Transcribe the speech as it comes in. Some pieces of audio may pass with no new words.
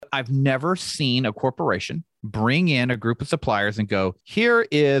I've never seen a corporation bring in a group of suppliers and go, here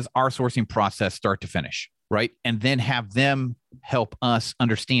is our sourcing process start to finish, right? And then have them help us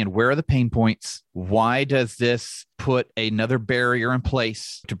understand where are the pain points? Why does this put another barrier in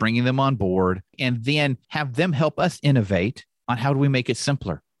place to bringing them on board? And then have them help us innovate on how do we make it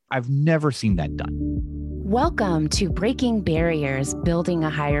simpler? I've never seen that done. Welcome to Breaking Barriers, Building a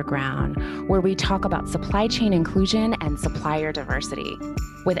Higher Ground, where we talk about supply chain inclusion and supplier diversity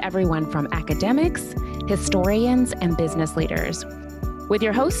with everyone from academics, historians, and business leaders. With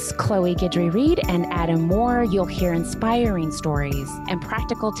your hosts, Chloe Guidry-Reed and Adam Moore, you'll hear inspiring stories and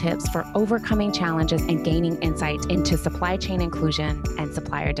practical tips for overcoming challenges and gaining insight into supply chain inclusion and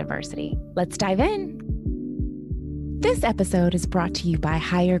supplier diversity. Let's dive in. This episode is brought to you by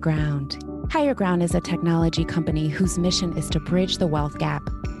Higher Ground. Higher Ground is a technology company whose mission is to bridge the wealth gap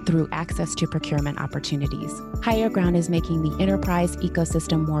through access to procurement opportunities. Higher Ground is making the enterprise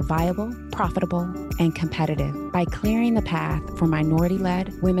ecosystem more viable, profitable, and competitive by clearing the path for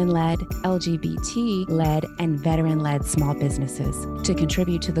minority-led, women-led, LGBT-led, and veteran-led small businesses to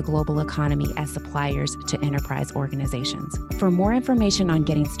contribute to the global economy as suppliers to enterprise organizations. For more information on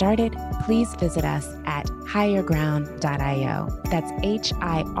getting started, please visit us at higherground.io. That's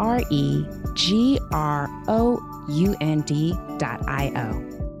HIREGROUND.io.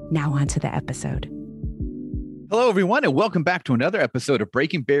 Now on to the episode. Hello, everyone, and welcome back to another episode of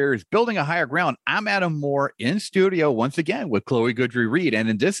Breaking Barriers, Building a Higher Ground. I'm Adam Moore in studio once again with Chloe Guidry-Reed. And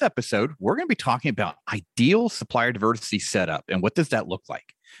in this episode, we're going to be talking about ideal supplier diversity setup and what does that look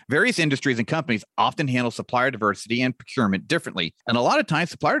like? Various industries and companies often handle supplier diversity and procurement differently. And a lot of times,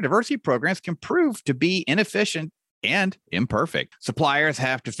 supplier diversity programs can prove to be inefficient and imperfect. Suppliers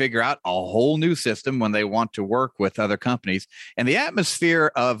have to figure out a whole new system when they want to work with other companies. And the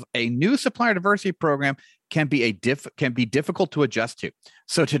atmosphere of a new supplier diversity program can be difficult to adjust to.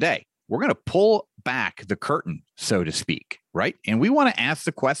 So today, we're going to pull back the curtain, so to speak, right? And we want to ask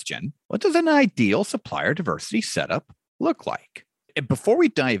the question, what does an ideal supplier diversity setup look like? And before we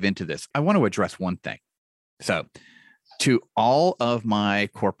dive into this, I want to address one thing. So to all of my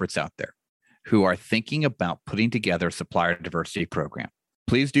corporates out there who are thinking about putting together a supplier diversity program,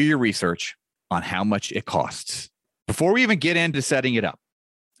 please do your research on how much it costs before we even get into setting it up.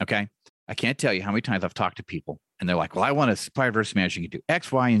 Okay. I can't tell you how many times I've talked to people and they're like, well, I want a supplier diversity manager who can do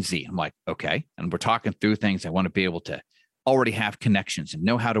X, Y, and Z. I'm like, okay. And we're talking through things. I want to be able to already have connections and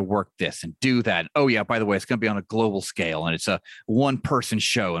know how to work this and do that. Oh yeah, by the way, it's going to be on a global scale and it's a one-person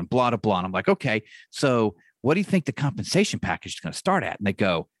show and blah, blah, blah. And I'm like, okay, so what do you think the compensation package is going to start at? And they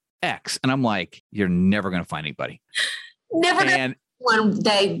go, X. And I'm like, you're never going to find anybody. Never going to one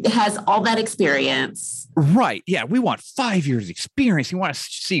that has all that experience. Right. Yeah. We want 5 years experience. We want to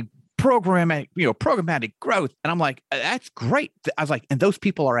see programmatic growth. And I'm like, that's great. I was like, and those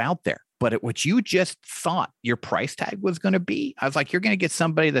people are out there. But at what you just thought your price tag was going to be, I was like, you're going to get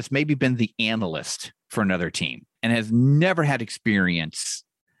somebody that's maybe been the analyst for another team and has never had experience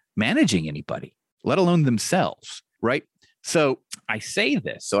managing anybody, let alone themselves, right? So I say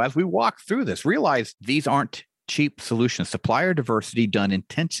this. So as we walk through this, realize these aren't cheap solutions. Supplier diversity done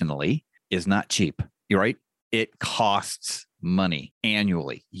intentionally is not cheap. You're right. It costs money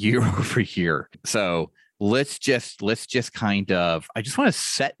annually, year over year. So let's just kind of, I just want to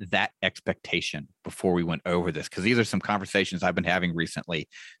set that expectation before we went over this, because these are some conversations I've been having recently.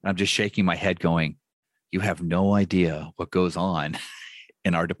 And I'm just shaking my head going, you have no idea what goes on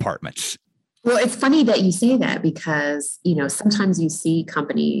in our departments. Well, it's funny that you say that because, sometimes you see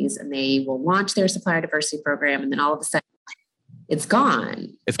companies and they will launch their supplier diversity program and then all of a sudden it's gone.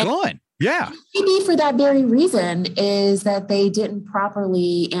 It's gone. Yeah. Maybe for that very reason is that they didn't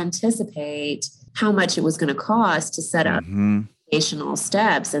properly anticipate how much it was going to cost to set up foundational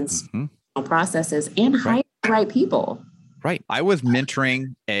steps and processes and hire the right people. Right. I was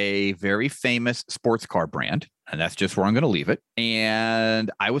mentoring a very famous sports car brand, and that's just where I'm going to leave it.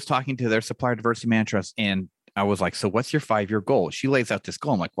 And I was talking to their supplier diversity manager, and I was like, so what's your 5-year goal? She lays out this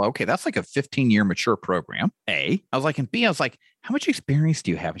goal. I'm like, well, okay, that's like a 15-year mature program. A, I was like, and B, I was like, how much experience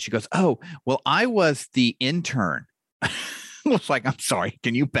do you have? And she goes, oh, well, I was the intern. I was like, I'm sorry,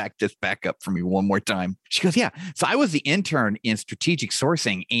 can you back up for me one more time? She goes, yeah. So I was the intern in strategic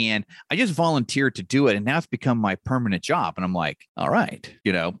sourcing and I just volunteered to do it. And now it's become my permanent job. And I'm like, all right,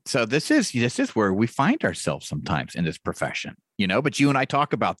 so this is where we find ourselves sometimes in this profession, but you and I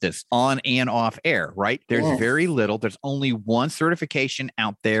talk about this on and off air, right? There's very little, there's only one certification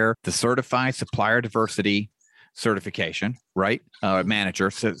out there, the Certified Supplier Diversity Certification, right? Manager,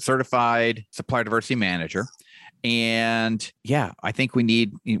 certified supplier diversity manager. And yeah, I think we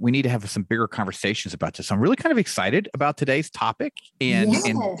need to have some bigger conversations about this. I'm really kind of excited about today's topic and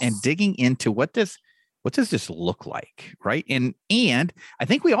digging into what does this look like, right? And I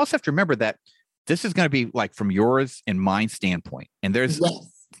think we also have to remember that this is going to be like from yours and mine standpoint. And there's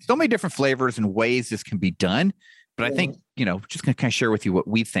so many different flavors and ways this can be done. But I think, just going to kind of share with you what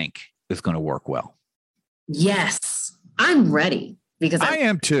we think is going to work well. Yes, I'm ready because I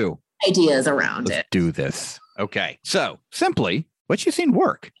am too. Ideas around Let's do this. Okay. So simply, what you seen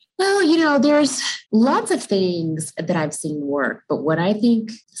work? Well, there's lots of things that I've seen work, but what I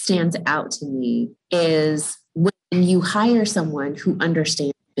think stands out to me is when you hire someone who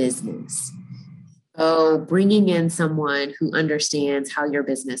understands business. So bringing in someone who understands how your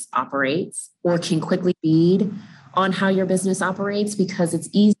business operates or can quickly feed on how your business operates, because it's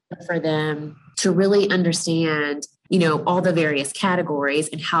easier for them to really understand, all the various categories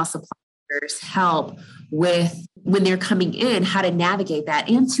and how suppliers help with when they're coming in, how to navigate that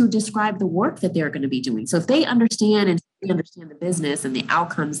and to describe the work that they're going to be doing. So if they understand the business and the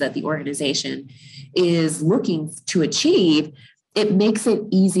outcomes that the organization is looking to achieve, it makes it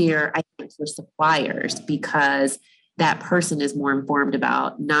easier, I think, for suppliers, because that person is more informed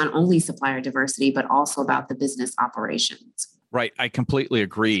about not only supplier diversity, but also about the business operations. Right. I completely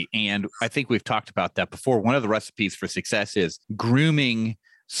agree. And I think we've talked about that before. One of the recipes for success is grooming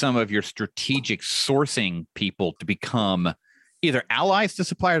some of your strategic sourcing people to become either allies to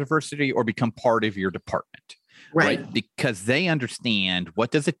supplier diversity or become part of your department. Right. Because they understand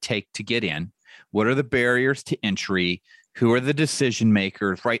what does it take to get in, what are the barriers to entry, who are the decision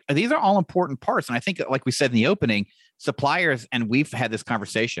makers, right? These are all important parts. And I think, like we said in the opening, suppliers, and we've had this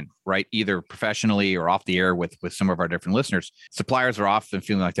conversation, right? Either professionally or off the air with some of our different listeners, suppliers are often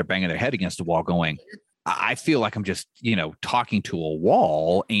feeling like they're banging their head against a wall going, I feel like I'm just, talking to a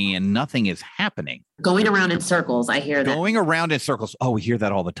wall and nothing is happening. Going around in circles. I hear that. Going around in circles. Oh, we hear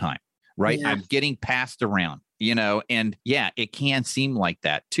that all the time, right? Yeah. I'm getting passed around, and yeah, it can seem like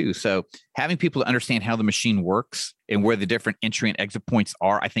that too. So having people to understand how the machine works and where the different entry and exit points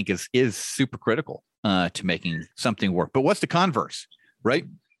are, I think is super critical to making something work. But what's the converse, right?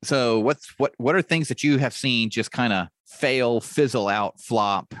 So what are things that you have seen just kind of fail, fizzle out,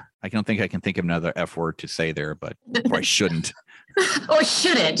 flop? I don't think I can think of another F word to say there, but or I shouldn't. Or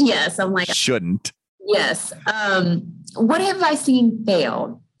shouldn't. Yes. I'm like, shouldn't. Yes. What have I seen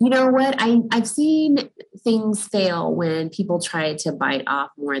fail? You know what? I've seen things fail when people try to bite off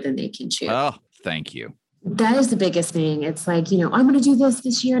more than they can chew. Oh, thank you. That is the biggest thing. It's like, I'm going to do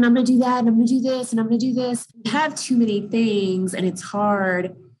this year and I'm going to do that and I'm going to do this and I'm going to do this. You have too many things and it's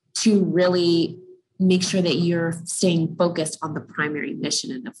hard to really make sure that you're staying focused on the primary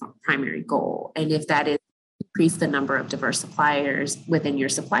mission and the primary goal. And if that is increase the number of diverse suppliers within your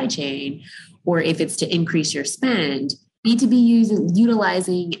supply chain, or if it's to increase your spend, you need to be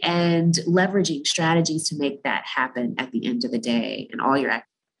utilizing and leveraging strategies to make that happen at the end of the day. And all your activity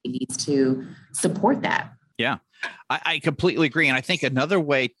needs to support that. Yeah, I completely agree. And I think another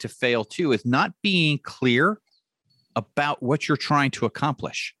way to fail too is not being clear about what you're trying to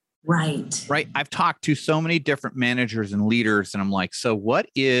accomplish. Right. I've talked to so many different managers and leaders, and I'm like, so what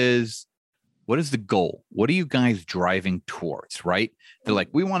is the goal? What are you guys driving towards? Right. They're like,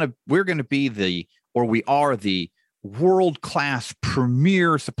 we're going to be we are the world-class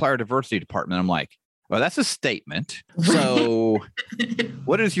premier supplier diversity department. I'm like, well, that's a statement. So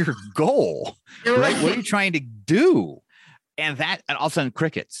what is your goal? Right? What are you trying to do? And all of a sudden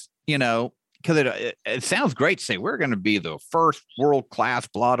crickets, because it sounds great to say we're going to be the first world-class,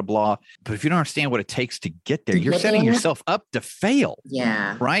 blah, blah, blah. But if you don't understand what it takes to get there, you're setting yourself up to fail.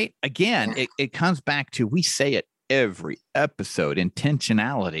 Yeah. Right. Again, it comes back to, we say it every episode,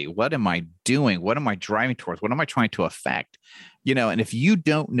 intentionality. What am I doing? What am I driving towards? What am I trying to affect? And if you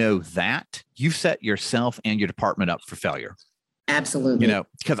don't know that, you've set yourself and your department up for failure. Absolutely.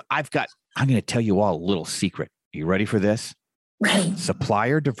 Because I'm going to tell you all a little secret. Are you ready for this? Right.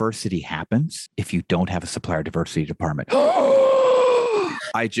 Supplier diversity happens if you don't have a supplier diversity department.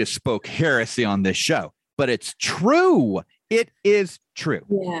 I just spoke heresy on this show, but it's true. It is true.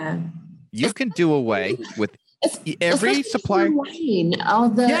 Yeah. You can do away with every supplier. All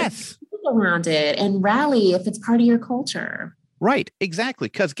the around it and rally if it's part of your culture. Right. Exactly.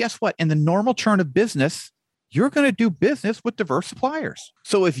 Because guess what? In the normal turn of business, you're going to do business with diverse suppliers.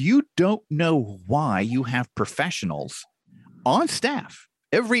 So if you don't know why you have professionals on staff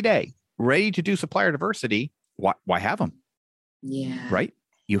every day ready to do supplier diversity, why have them? Yeah. Right.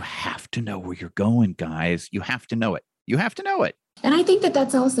 You have to know where you're going, guys. You have to know it. You have to know it. And I think that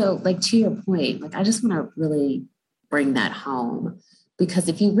that's also, like, to your point, like, I just want to really bring that home. Because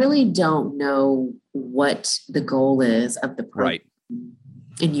if you really don't know what the goal is of the program,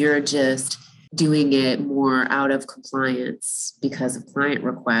 and you're just doing it more out of compliance because of client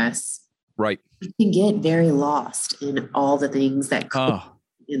requests, you can get very lost in all the things that come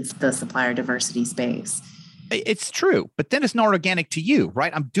in the supplier diversity space. It's true, but then it's not organic to you,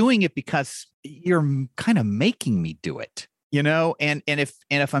 right? I'm doing it because you're kind of making me do it, you know? And if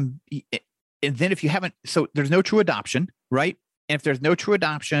you haven't, so there's no true adoption, right? And if there's no true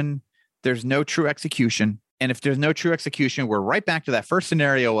adoption, there's no true execution. And if there's no true execution, we're right back to that first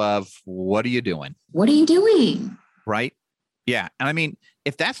scenario of what are you doing? What are you doing? Right? Yeah. And I mean,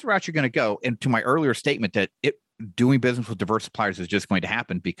 if that's the route you're going to go, and to my earlier statement that doing business with diverse suppliers is just going to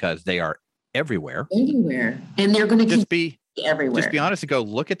happen because they are everywhere. And they're going to be everywhere. Just be honest and go,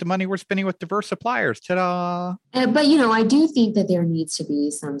 look at the money we're spending with diverse suppliers. Ta-da. But, you know, I do think that there needs to be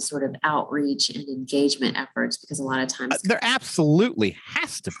some sort of outreach and engagement efforts, because a lot of times there absolutely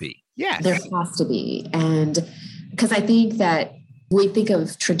has to be. Yes. There has to be. And because I think that we think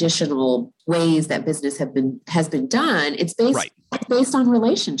of traditional ways that business has been done, it's based on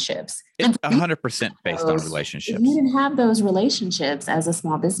relationships. It's 100% based on relationships. If you didn't have those relationships as a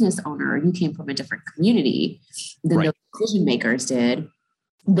small business owner, you came from a different community than the decision makers did,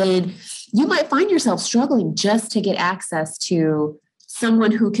 then you might find yourself struggling just to get access to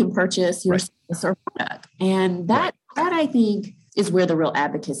someone who can purchase your service or product. And that I think is where the real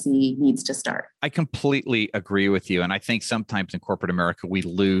advocacy needs to start. I completely agree with you. And I think sometimes in corporate America, we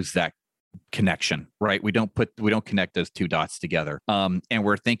lose that connection, right? We don't connect those two dots together. And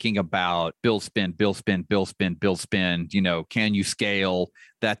we're thinking about bill spend, you know, can you scale,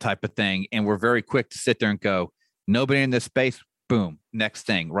 that type of thing. And we're very quick to sit there and go, nobody in this space, boom, next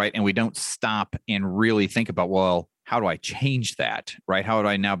thing, right? And we don't stop and really think about, well, how do I change that, right? How do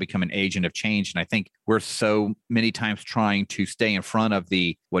I now become an agent of change? And I think we're so many times trying to stay in front of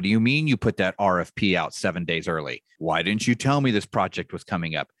what do you mean you put that RFP out 7 days early? Why didn't you tell me this project was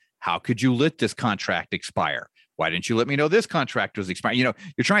coming up? How could you let this contract expire? Why didn't you let me know this contract was expiring? You know,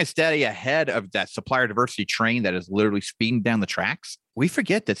 you're trying to stay ahead of that supplier diversity train that is literally speeding down the tracks. We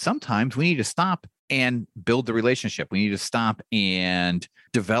forget that sometimes we need to stop and build the relationship. We need to stop and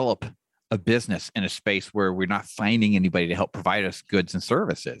develop a business in a space where we're not finding anybody to help provide us goods and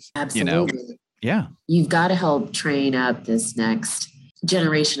services. Absolutely. You know? Yeah. You've got to help train up this next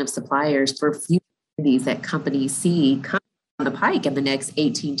generation of suppliers for future opportunities that companies see come on the pike in the next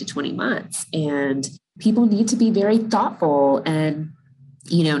 18 to 20 months. And people need to be very thoughtful and,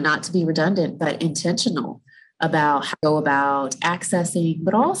 you know, not to be redundant, but intentional about how to go about accessing,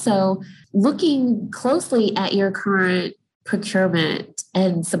 but also looking closely at your current procurement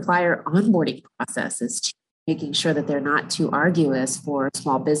and supplier onboarding processes, making sure that they're not too arduous for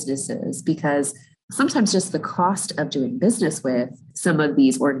small businesses, because sometimes just the cost of doing business with some of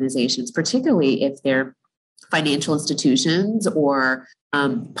these organizations, particularly if they're financial institutions or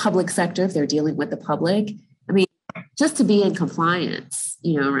public sector, if they're dealing with the public. I mean, just to be in compliance,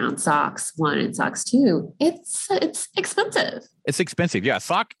 you know, around SOX 1 and SOX 2, it's expensive. It's expensive. Yeah.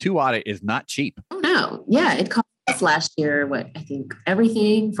 SOX 2 audit is not cheap. Oh, no. Yeah. It cost us last year, I think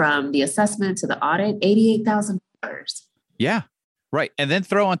everything from the assessment to the audit, $88,000. Yeah. Right. And then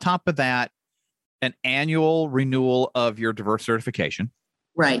throw on top of that an annual renewal of your diverse certification.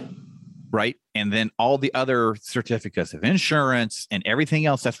 Right. Right. And then all the other certificates of insurance and everything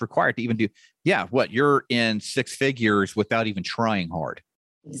else that's required to even do. Yeah. You're in six figures without even trying hard.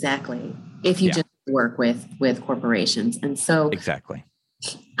 Exactly. If you just work with corporations. And so exactly.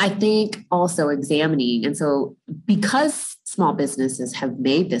 I think also examining. And so because small businesses have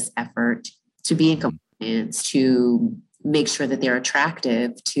made this effort to be in compliance, to make sure that they're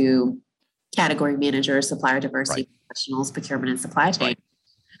attractive to category managers, supplier diversity professionals, procurement and supply chain.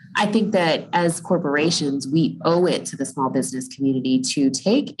 I think that as corporations, we owe it to the small business community to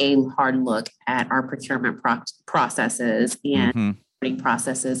take a hard look at our procurement processes and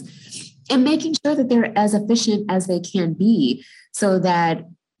processes and making sure that they're as efficient as they can be, so that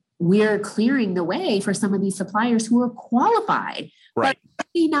we're clearing the way for some of these suppliers who are qualified, but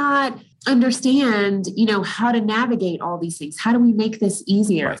may not understand, you know, how to navigate all these things. How do we make this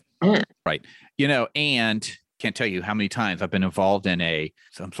easier? Right. You know, and can't tell you how many times I've been involved in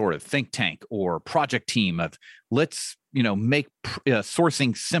some sort of think tank or project team of let's, you know, make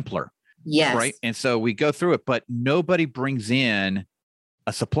sourcing simpler. Yes. Right. And so we go through it, but nobody brings in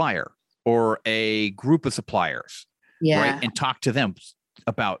a supplier or a group of suppliers. Yeah. Right. And talk to them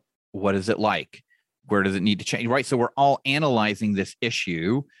about what is it like? Where does it need to change? Right. So we're all analyzing this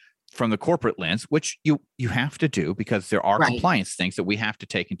issue from the corporate lens, which you have to do because there are Right. compliance things that we have to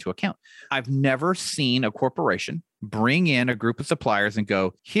take into account. I've never seen a corporation bring in a group of suppliers and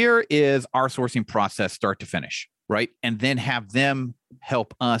go, here is our sourcing process start to finish, right? And then have them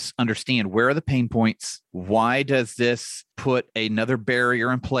help us understand where are the pain points? Why does this put another barrier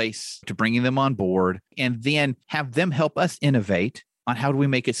in place to bringing them on board? And then have them help us innovate on how do we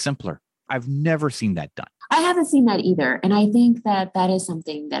make it simpler? I've never seen that done. I haven't seen that either. And I think that that is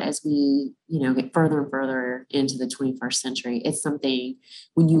something that as we, get further and further into the 21st century, it's something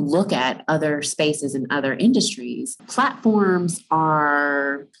when you look at other spaces and other industries, platforms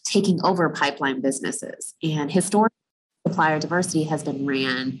are taking over pipeline businesses. And historically, supplier diversity has been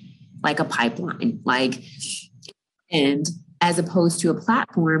ran like a pipeline, and as opposed to a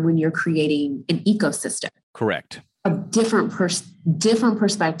platform when you're creating an ecosystem. Correct. Of different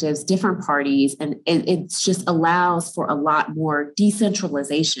perspectives, different parties, and it just allows for a lot more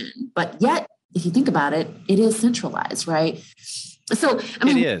decentralization. But yet, if you think about it, it is centralized, right? So,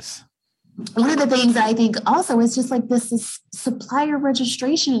 it is. One of the things I think also is just like this is supplier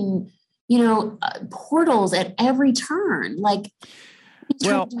registration, portals at every turn,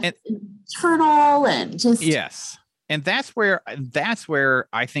 internal and just yes. And that's where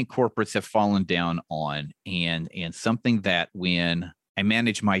I think corporates have fallen down on, and something that when I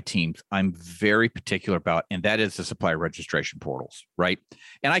manage my teams, I'm very particular about, and that is the supplier registration portals, right?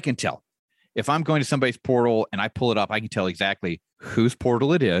 And I can tell if I'm going to somebody's portal and I pull it up, I can tell exactly whose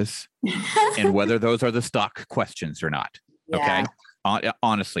portal it is and whether those are the stock questions or not. Yeah. Okay.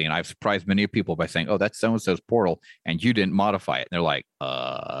 Honestly, and I've surprised many people by saying, "Oh, that's so-and-so's portal, and you didn't modify it." And they're like,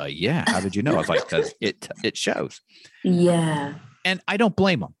 yeah, how did you know?" I was like, "Because it shows." Yeah. And I don't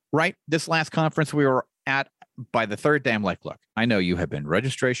blame them, right? This last conference we were at, by the third day, I'm like, "Look, I know you have been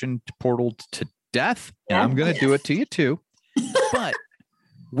registration portaled to death, and I'm going to do it to you too." But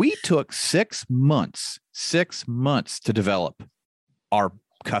we took 6 months to develop our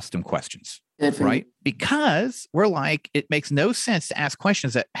custom questions. Right? Because we're like, it makes no sense to ask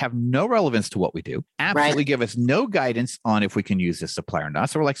questions that have no relevance to what we do, absolutely give us no guidance on if we can use this supplier or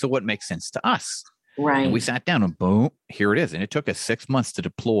not. So we're like, so what makes sense to us? Right. And we sat down and boom, here it is. And it took us 6 months to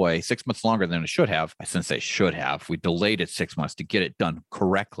deploy, 6 months longer than it should have. Since they should have, we delayed it 6 months to get it done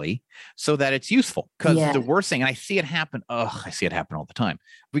correctly so that it's useful. Because the worst thing, and I see it happen. I see it happen all the time.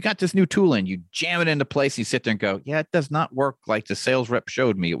 We got this new tool in, you jam it into place, you sit there and go, yeah, it does not work like the sales rep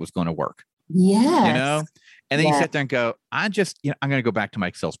showed me it was going to work. Yeah. And then you sit there and go, I'm going to go back to my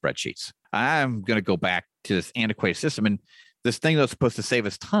Excel spreadsheets. I'm going to go back to this antiquated system. And this thing that's supposed to save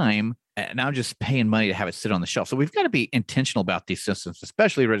us time, and I'm just paying money to have it sit on the shelf. So we've got to be intentional about these systems,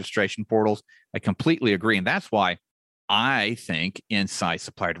 especially registration portals. I completely agree. And that's why I think inside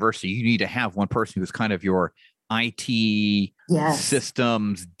supplier diversity, you need to have one person who's kind of your IT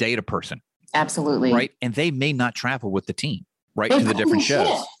systems data person. Absolutely. Right. And they may not travel with the team, right, to the different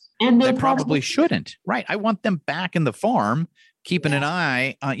shows. And they probably shouldn't. Right. I want them back in the farm, keeping an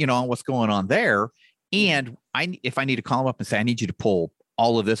eye, on what's going on there. And if I need to call them up and say, I need you to pull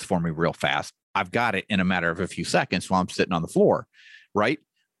all of this for me real fast, I've got it in a matter of a few seconds while I'm sitting on the floor. Right.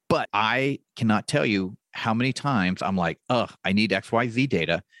 But I cannot tell you how many times I'm like, I need XYZ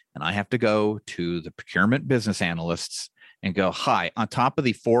data. And I have to go to the procurement business analysts and go, hi, on top of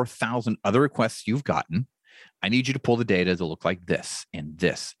the 4,000 other requests you've gotten, I need you to pull the data to look like this and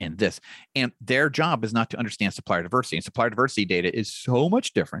this and this. And their job is not to understand supplier diversity. And supplier diversity data is so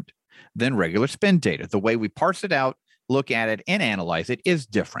much different than regular spend data. The way we parse it out, look at it, and analyze it is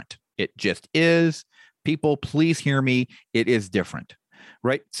different. It just is. People, please hear me. It is different,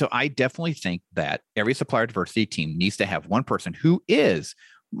 right? So I definitely think that every supplier diversity team needs to have one person who is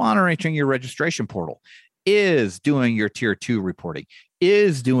monitoring your registration portal, is doing your tier 2 reporting,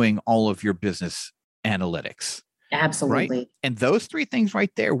 is doing all of your business analytics. Absolutely. Right? And those 3 things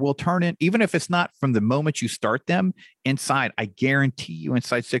right there will turn in, even if it's not from the moment you start them, inside, I guarantee you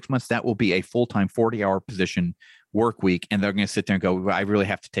inside 6 months, that will be a full-time 40-hour position work week. And they're going to sit there and go, well, I really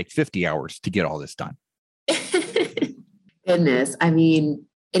have to take 50 hours to get all this done. Goodness. I mean,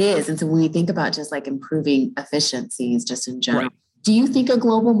 it is. And so when we think about just like improving efficiencies just in general, do you think a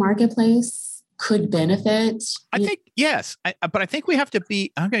global marketplace could benefit? I think, yes. But I think we have to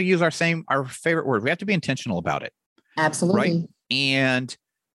be, I'm going to use our favorite word. We have to be intentional about it. Absolutely. Right. And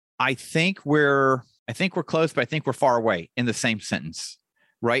I think we're close, but I think we're far away in the same sentence.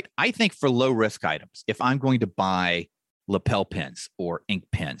 Right. I think for low risk items, if I'm going to buy lapel pins or ink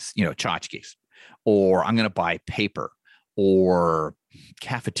pens, tchotchkes, or I'm going to buy paper or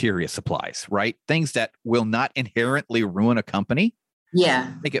cafeteria supplies, right? Things that will not inherently ruin a company.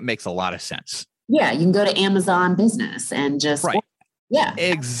 Yeah. I think it makes a lot of sense. Yeah. You can go to Amazon Business and just Yeah.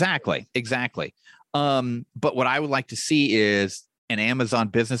 Exactly. But what I would like to see is an Amazon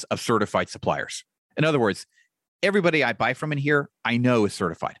business of certified suppliers. In other words, everybody I buy from in here, I know is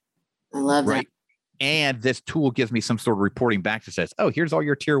certified. I love that. And this tool gives me some sort of reporting back that says, oh, here's all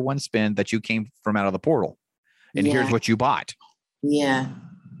your tier 1 spend that you came from out of the portal. And here's what you bought. Yeah.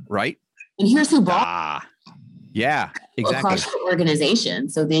 Right. And here's who bought. Yeah, exactly. Across your organization.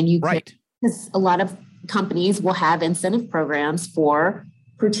 So then you can, because a lot of companies will have incentive programs for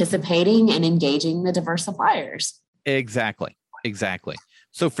participating and engaging the diverse suppliers. Exactly.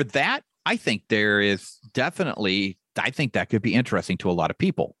 So for that, I think there is definitely, I think that could be interesting to a lot of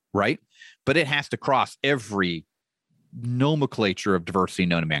people, right? But it has to cross every nomenclature of diversity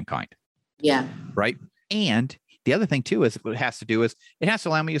known to mankind. Yeah. Right. And the other thing too is what it has to do is it has to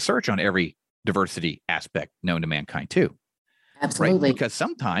allow me to search on every diversity aspect known to mankind too. Absolutely. Right? Because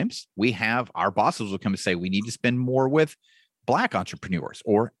sometimes we have our bosses will come and say, we need to spend more with Black entrepreneurs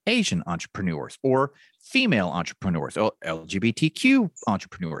or Asian entrepreneurs or female entrepreneurs or LGBTQ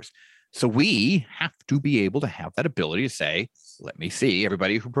entrepreneurs. So we have to be able to have that ability to say, let me see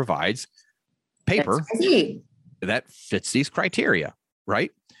everybody who provides paper that fits these criteria.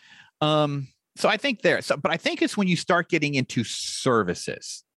 Right. So I think but I think it's when you start getting into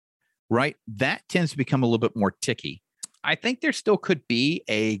services, right? That tends to become a little bit more ticky. I think there still could be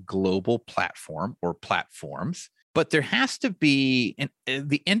a global platform or platforms, but there has to be, and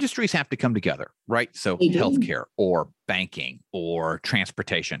the industries have to come together, right? So healthcare or banking or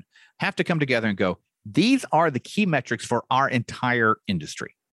transportation have to come together and go, these are the key metrics for our entire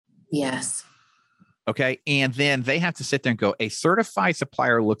industry. Yes. Okay. And then they have to sit there and go, a certified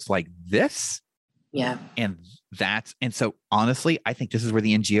supplier looks like this. Yeah. And so honestly, I think this is where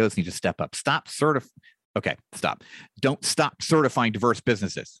the NGOs need to step up. Stop. Don't stop certifying diverse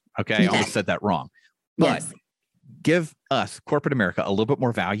businesses. Okay. I almost said that wrong. But give us, corporate America, a little bit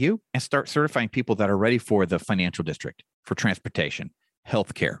more value and start certifying people that are ready for the financial district, for transportation,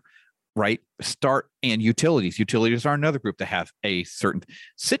 healthcare, right? And utilities. Utilities are another group that have a certain,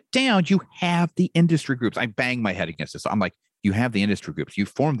 sit down. You have the industry groups. I bang my head against this. I'm like, you have the industry groups. You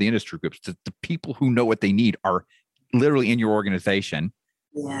form the industry groups. The people who know what they need are literally in your organization.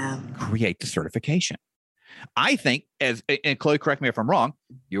 Yeah. Create the certification. I think, and Chloe, correct me if I'm wrong,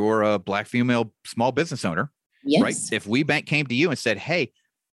 you're a Black female small business owner, right? If WeBank came to you and said, hey,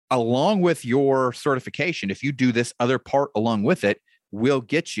 along with your certification, if you do this other part along with it, we'll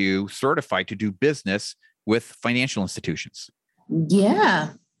get you certified to do business with financial institutions. Yeah.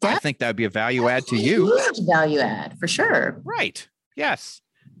 I think that would be a value add to you. Huge value add for sure. Right. Yes.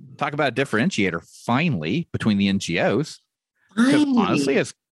 Talk about a differentiator finally between the NGOs. Because honestly,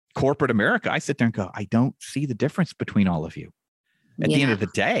 as corporate America, I sit there and go, I don't see the difference between all of you. At the end of the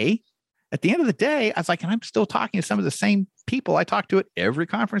day, I was like, and I'm still talking to some of the same people I talk to at every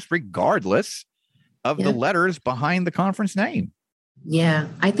conference, regardless of the letters behind the conference name. Yeah.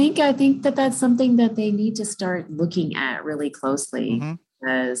 I think that that's something that they need to start looking at really closely.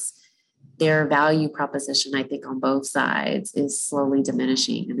 Because their value proposition, I think, on both sides is slowly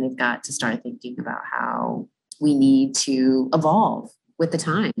diminishing, and they've got to start thinking about how we need to evolve with the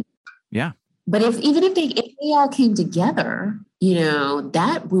time. Yeah. But if they all came together,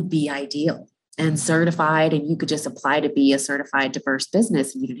 that would be ideal and certified, and you could just apply to be a certified diverse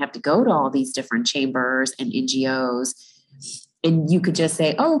business, and you didn't have to go to all these different chambers and NGOs, and you could just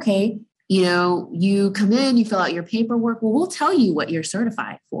say, oh, okay, you come in, you fill out your paperwork. Well, we'll tell you what you're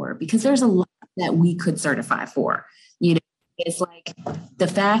certified for, because there's a lot that we could certify for. It's like the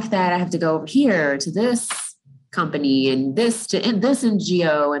fact that I have to go over here to this company and this to this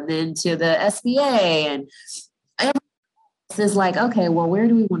NGO and then to the SBA. And this is like, okay, well, where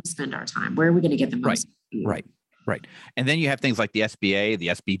do we want to spend our time? Where are we going to get the most? Right. And then you have things like the SBA, the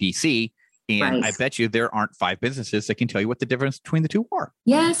SBDC, and I bet you there aren't 5 businesses that can tell you what the difference between the two are.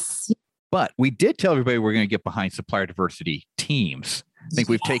 Yes. But we did tell everybody we're going to get behind supplier diversity teams. I think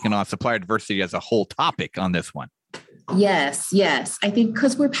we've taken on supplier diversity as a whole topic on this one. Yes. I think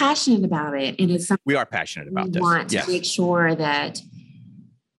because we're passionate about it, and it's something we are passionate about. We want to make sure that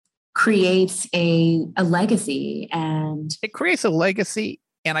creates a legacy, and it creates a legacy,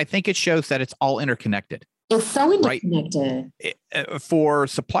 and I think it shows that it's all interconnected. It's so interconnected. Right? For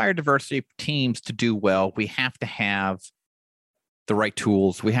supplier diversity teams to do well, we have to have the right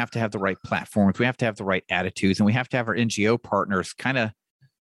tools. We have to have the right platforms. We have to have the right attitudes, and we have to have our NGO partners kind of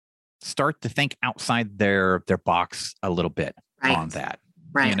start to think outside their box a little bit on that.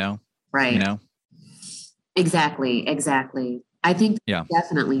 Right. Right. Exactly. I think we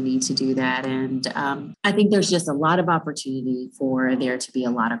definitely need to do that. And I think there's just a lot of opportunity for there to be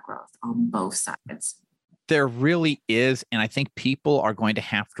a lot of growth on both sides. There really is. And I think people are going to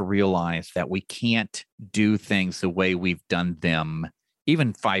have to realize that we can't do things the way we've done them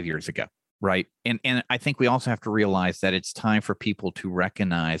even 5 years ago. Right. And I think we also have to realize that it's time for people to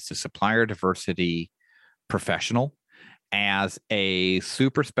recognize the supplier diversity professional as a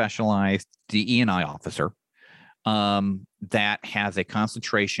super specialized DE&I officer that has a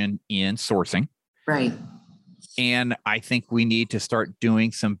concentration in sourcing. Right. And I think we need to start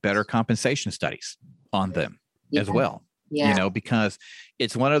doing some better compensation studies on them as well. Yeah. Because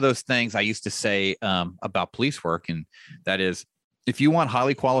it's one of those things I used to say about police work. And that is, if you want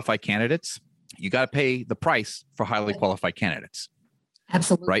highly qualified candidates, you got to pay the price for highly qualified candidates.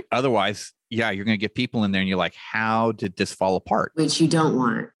 Absolutely. Right. Otherwise, you're going to get people in there and you're like, how did this fall apart? Which you don't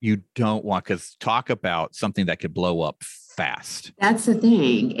want. You don't want, because talk about something that could blow up fast. That's the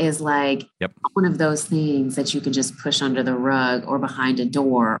thing, is like one of those things that you can just push under the rug or behind a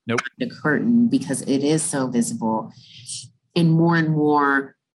door, behind a curtain, because it is so visible. And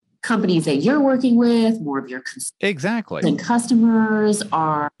more companies that you're working with, more of your and customers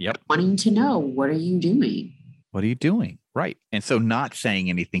are wanting to know, what are you doing? What are you doing? Right. And so not saying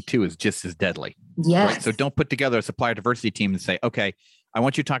anything too is just as deadly. Yes. Right? So don't put together a supplier diversity team and say, okay, I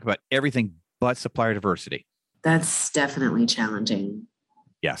want you to talk about everything but supplier diversity. That's definitely challenging.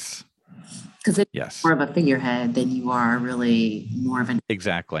 Yes. Because it's more of a figurehead than you are really more of an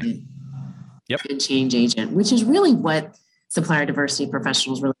change agent, which is really what supplier diversity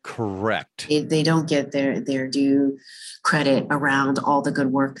professionals really correct. They don't get their due credit around all the good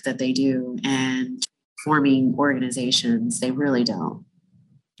work that they do and forming organizations. They really don't.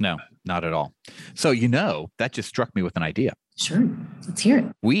 No, not at all. So, that just struck me with an idea. Sure. Let's hear it.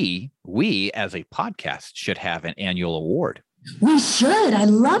 We as a podcast should have an annual award. We should. I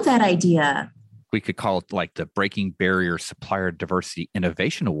love that idea. We could call it like the Breaking Barriers Supplier Diversity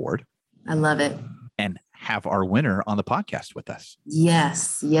Innovation Award. I love it. And have our winner on the podcast with us.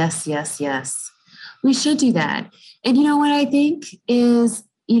 Yes. We should do that. And you know what I think is,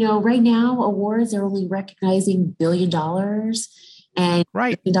 right now awards are only recognizing $1 billion and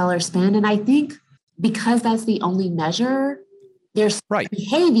 $1 billion spend. And I think because that's the only measure, there's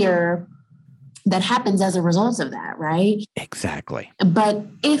behavior that happens as a result of that, right? Exactly. But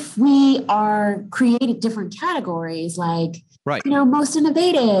if we are creating different categories like, most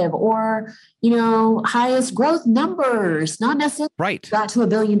innovative or, highest growth numbers, not necessarily got to $1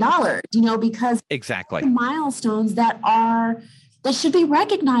 billion, because exactly milestones that should be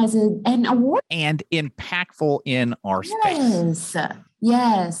recognized and awarded. And impactful in our space.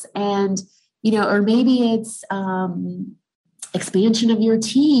 Yes. And, or maybe it's expansion of your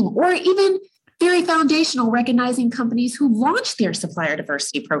team, or even very foundational, recognizing companies who launched their supplier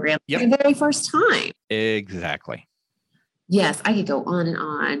diversity program for the very first time. Exactly. Yes, I could go on and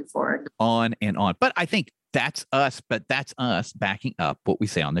on for on and on. But I think that's us, backing up what we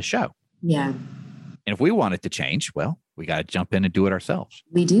say on the show. Yeah. And if we want it to change, well, we got to jump in and do it ourselves.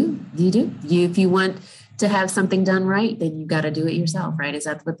 We do. You do. If you want to have something done right, then you got to do it yourself, right? Is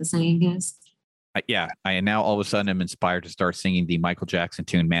that what the saying is? I now all of a sudden am inspired to start singing the Michael Jackson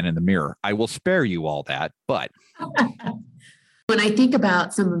tune, Man in the Mirror. I will spare you all that, but. When I think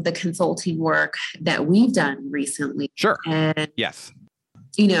about some of the consulting work that we've done recently. Sure. And, yes.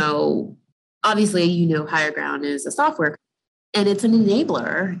 Obviously, Higher Ground is a software and it's an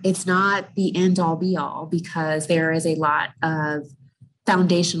enabler. It's not the end all be all, because there is a lot of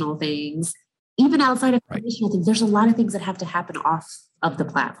foundational things, even outside of foundational things. There's a lot of things that have to happen off of the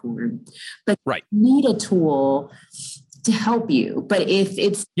platform, but you need a tool to help you. But if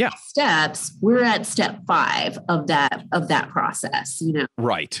it's steps, we're at step 5 of that process,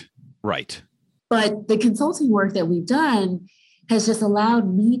 Right. But the consulting work that we've done has just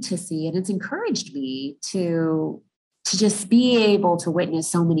allowed me to see, and it's encouraged me to just be able to witness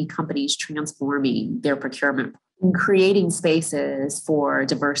so many companies transforming their procurement and creating spaces for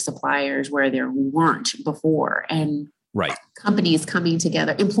diverse suppliers where there weren't before. And companies coming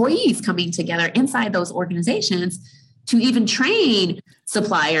together, employees coming together inside those organizations to even train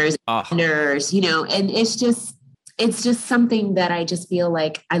suppliers, vendors, and it's just something that I just feel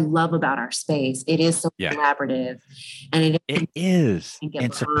like I love about our space. It is so collaborative, and it is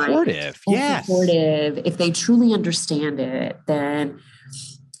and supportive. Yes. Supportive. If they truly understand it, then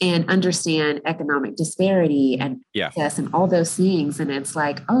and understand economic disparity and access and all those things. And it's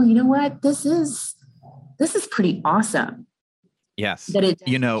like, oh, you know what? This is pretty awesome. Yes. That it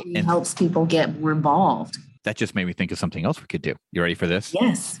helps people get more involved. That just made me think of something else we could do. You ready for this?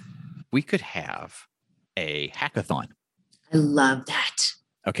 Yes. We could have a hackathon. I love that.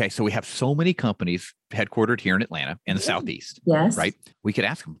 Okay. So we have so many companies headquartered here in Atlanta in the Southeast. Yes. Right. We could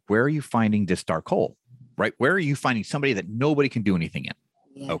ask them, where are you finding this dark hole? right? Where are you finding somebody that nobody can do anything in?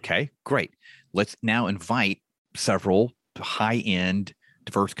 Yeah. Okay, great. Let's now invite several high-end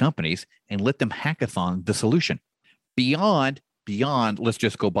diverse companies and let them hackathon the solution. Beyond, let's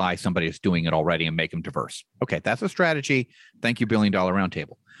just go buy somebody that's doing it already and make them diverse. Okay, that's a strategy. Thank you, $1 Billion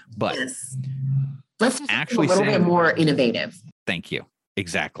Roundtable. But yes. Let's just actually be a little bit more innovative. Thank you.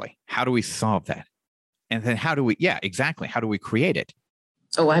 Exactly. How do we solve that? And then how do we create it?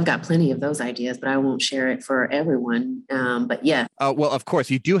 Oh, I've got plenty of those ideas, but I won't share it for everyone. But yeah. Well, of course,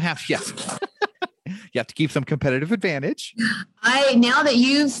 you do have, yes. You have to keep some competitive advantage. Now that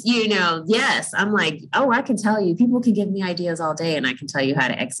yes, I'm like, oh, I can tell you, people can give me ideas all day and I can tell you how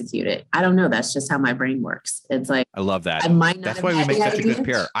to execute it. I don't know. That's just how my brain works. It's like, I love that. I might not That's why we make such a good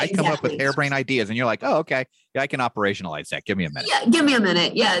pair. I exactly. come up with harebrained ideas and you're like, oh, okay. Yeah, I can operationalize that. Give me a minute. Yeah, give me a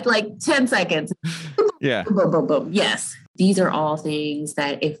minute. Yeah, like 10 seconds. Yeah. Boom, boom, boom. Yes. These are all things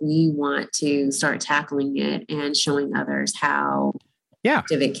that if we want to start tackling it and showing others how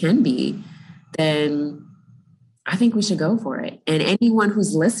effective it can be, then I think we should go for it. And anyone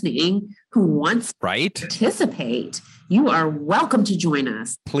who's listening who wants to participate, you are welcome to join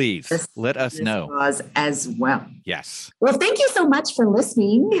us. Please let us know. Cause as well. Yes. Well, thank you so much for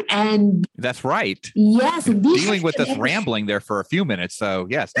listening. And that's right. Yes. Dealing with us rambling there for a few minutes. So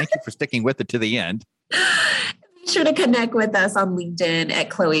yes, thank you for sticking with it to the end. Be sure to connect with us on LinkedIn at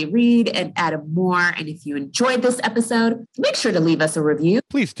Chloe Reed and Adam Moore. And if you enjoyed this episode, make sure to leave us a review.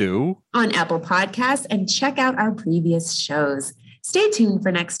 Please do. On Apple Podcasts and check out our previous shows. Stay tuned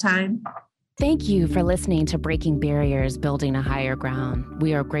for next time. Thank you for listening to Breaking Barriers, Building a Higher Ground.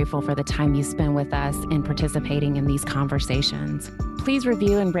 We are grateful for the time you spend with us in participating in these conversations. Please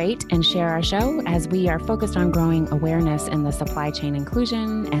review and rate and share our show as we are focused on growing awareness in the supply chain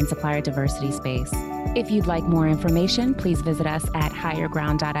inclusion and supplier diversity space. If you'd like more information, please visit us at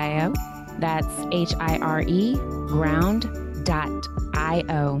higherground.io. That's HIRE ground.io.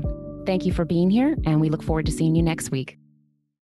 Thank you for being here, and we look forward to seeing you next week.